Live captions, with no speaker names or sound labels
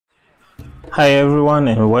Hi everyone,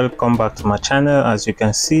 and welcome back to my channel. As you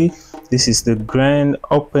can see, this is the grand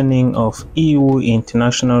opening of Yiwu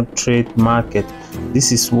International Trade Market.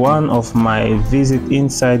 This is one of my visits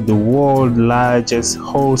inside the world's largest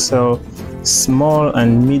wholesale small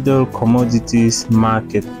and middle commodities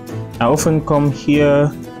market. I often come here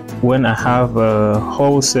when I have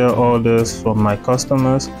wholesale orders from my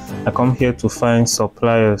customers. I come here to find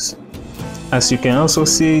suppliers. As you can also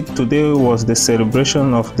see, today was the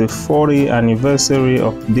celebration of the 40th anniversary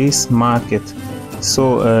of this market.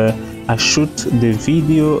 So I shoot the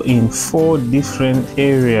video in 4 different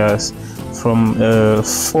areas from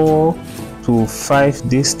 4 to 5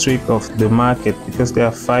 districts of the market, because there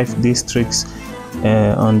are 5 districts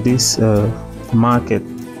on this market.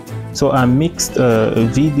 So I mixed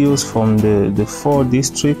videos from the 4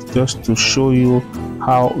 districts just to show you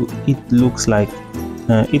how it looks like.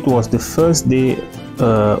 It was the first day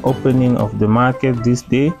opening of the market this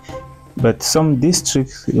day, but some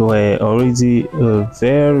districts were already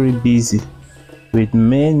very busy with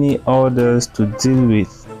many orders to deal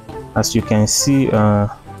with, as you can see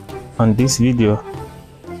on this video.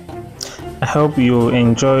 I hope you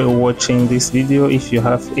enjoy watching this video. If you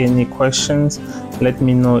have any questions, let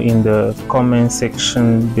me know in the comment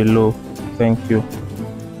section below. Thank you.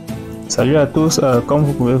 Salut à tous, comme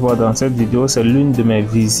vous pouvez voir dans cette vidéo, c'est l'une de mes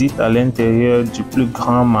visites à l'intérieur du plus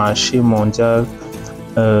grand marché mondial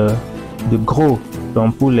de gros,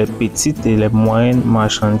 donc pour les petites et les moyennes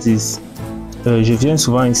marchandises. Je viens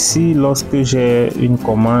souvent ici lorsque j'ai une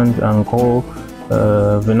commande en gros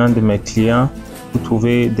venant de mes clients pour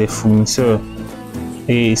trouver des fournisseurs.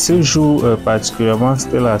 Et ce jour particulièrement,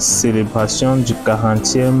 c'était la célébration du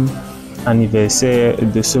 40e anniversaire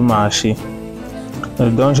de ce marché.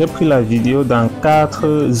 Donc j'ai pris la vidéo dans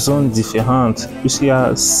 4 zones différentes, puisqu'il y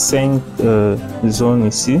a 5 zones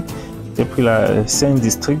ici. J'ai pris 5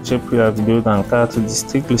 districts, j'ai pris la vidéo dans 4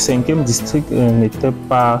 districts. Le 5e district n'était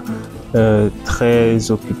pas très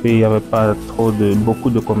occupé, il n'y avait pas beaucoup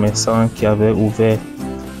de commerçants qui avaient ouvert.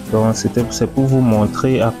 Donc c'est pour vous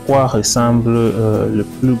montrer à quoi ressemble le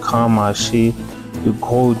plus grand marché de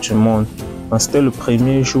gros du monde. C'était le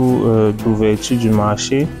premier jour d'ouverture du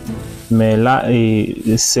marché. Mais là,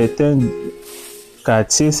 certains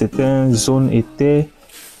quartiers, certaines zones étaient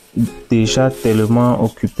déjà tellement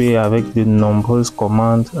occupées avec de nombreuses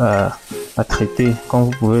commandes à traiter, comme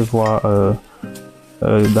vous pouvez voir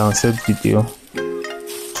dans cette vidéo.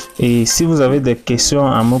 Et si vous avez des questions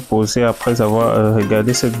à me poser après avoir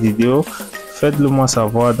regardé cette vidéo, faites-le moi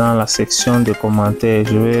savoir dans la section de commentaires.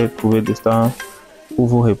 Je vais trouver du temps pour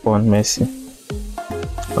vous répondre. Merci.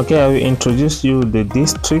 Okay, I will introduce you the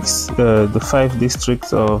districts, the 5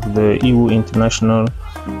 districts of the Yiwu International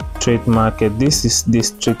Trade Market. This is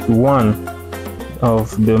District 1 of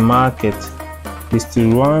the market.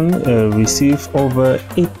 District 1 receives over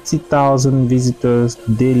 80,000 visitors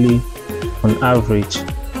daily on average,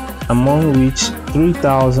 among which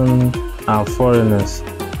 3,000 are foreigners.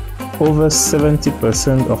 Over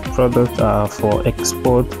 70% of products are for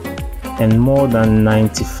export, and more than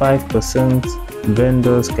 95%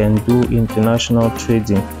 vendors can do international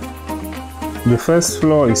trading. The first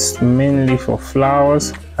floor is mainly for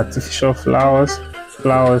flowers, artificial flowers,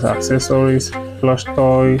 accessories, plush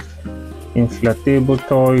toys, inflatable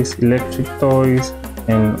toys, electric toys,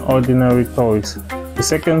 and ordinary toys. The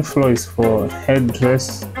second floor is for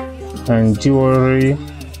headdress and jewelry.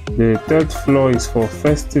 The third floor is for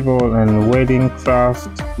festival and wedding craft,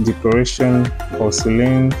 decoration,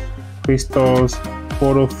 porcelain, crystals,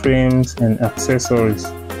 photo frames, and accessories.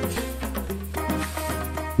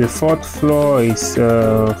 The fourth floor is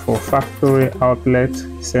for factory outlet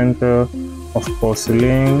center of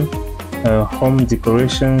porcelain, home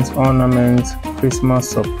decorations, ornaments, Christmas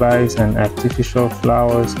supplies, and artificial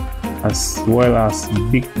flowers, as well as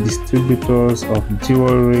big distributors of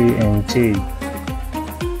jewelry and jade.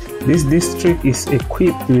 This district is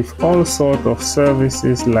equipped with all sorts of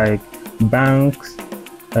services like banks,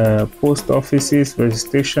 post offices,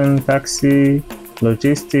 registration, taxi,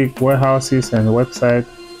 logistic, warehouses, and website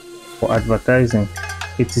for advertising.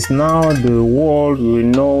 It is now the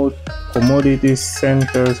world-renowned commodities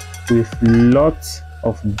centers with lots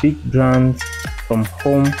of big brands from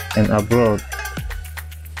home and abroad.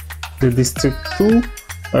 The District 2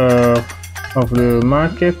 of the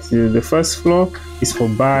market, the first floor, is for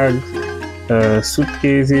bags,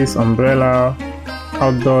 suitcases, umbrella,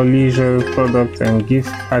 outdoor leisure products, and gift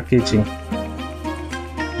packaging.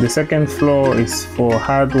 The second floor is for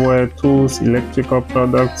hardware, tools, electrical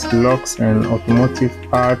products, locks, and automotive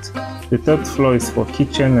parts. The third floor is for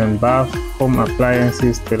kitchen and bath, home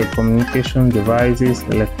appliances, telecommunication devices,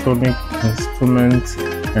 electronic instruments,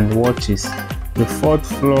 and watches. The fourth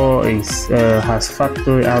floor has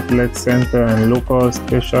factory outlet center and local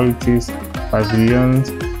specialties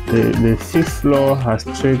pavilions. The fifth floor has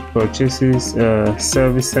trade purchases,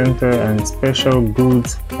 service center and special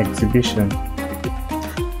goods exhibition.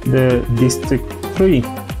 The district 3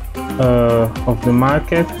 of the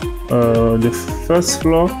market, the first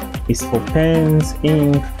floor is for pens,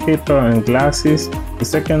 ink, paper and glasses. The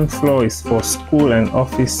second floor is for school and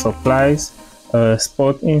office supplies,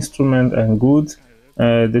 sport instrument and goods.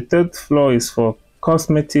 The third floor is for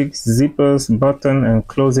cosmetics, zippers, button and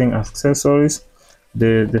clothing accessories.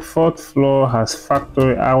 The fourth floor has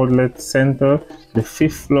factory outlet center. The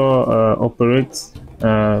fifth floor operates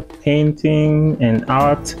painting and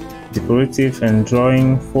art, decorative and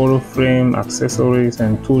drawing, photo frame, accessories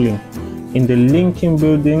and tooling. In the linking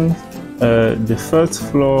building, the first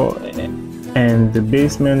floor and the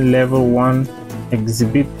basement level 1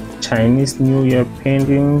 exhibit Chinese New Year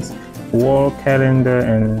paintings, wall calendar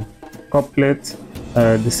and couplets.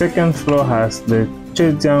 The second floor has the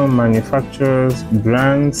Zhejiang Manufacturers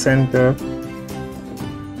Brand Center,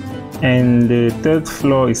 and the third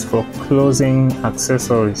floor is for clothing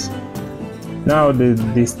accessories. Now the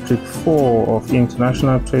District 4 of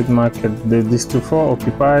International Trade Market. The District 4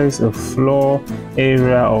 occupies a floor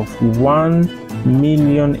area of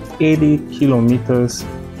 1,080 kilometers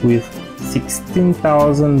with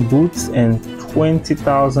 16,000 booths and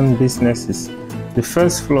 20,000 businesses. The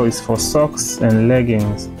first floor is for socks and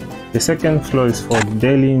leggings. The second floor is for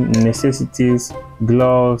daily necessities,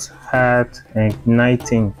 gloves, hat, and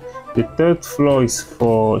knitting. The third floor is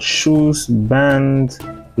for shoes, bands,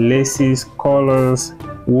 laces, collars,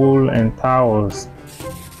 wool, and towels.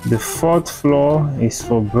 The fourth floor is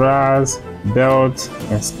for bras, belts,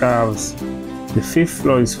 and scarves. The fifth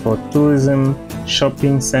floor is for tourism,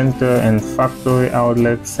 shopping center, and factory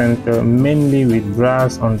outlet center, mainly with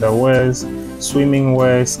bras, underwears, swimming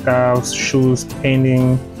wear, scarves, shoes,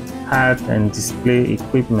 painting, hat, and display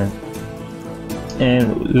equipment.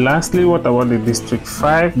 And lastly, what about the District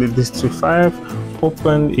 5? The District 5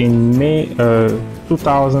 opened in May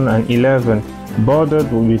 2011, bordered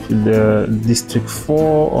with the District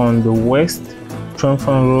 4 on the west,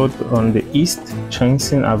 Triumphant Road on the east,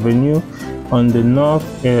 Chengxin Avenue on the north,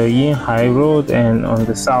 Yinhai Road, and on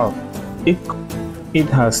the south. It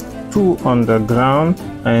has 2 underground,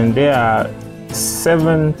 and there are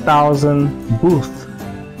 7,000 booths.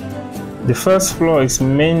 The first floor is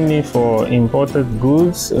mainly for imported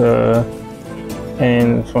goods, and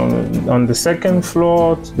on the second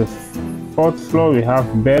floor to the fourth floor we have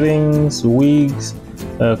beddings, wigs,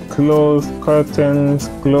 clothes, curtains,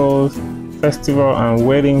 clothes, festival and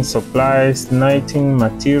wedding supplies, knitting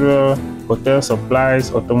material, hotel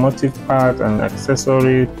supplies, automotive parts and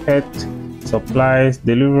accessory, pet supplies,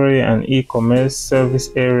 delivery and e-commerce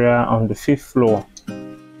service area on the fifth floor.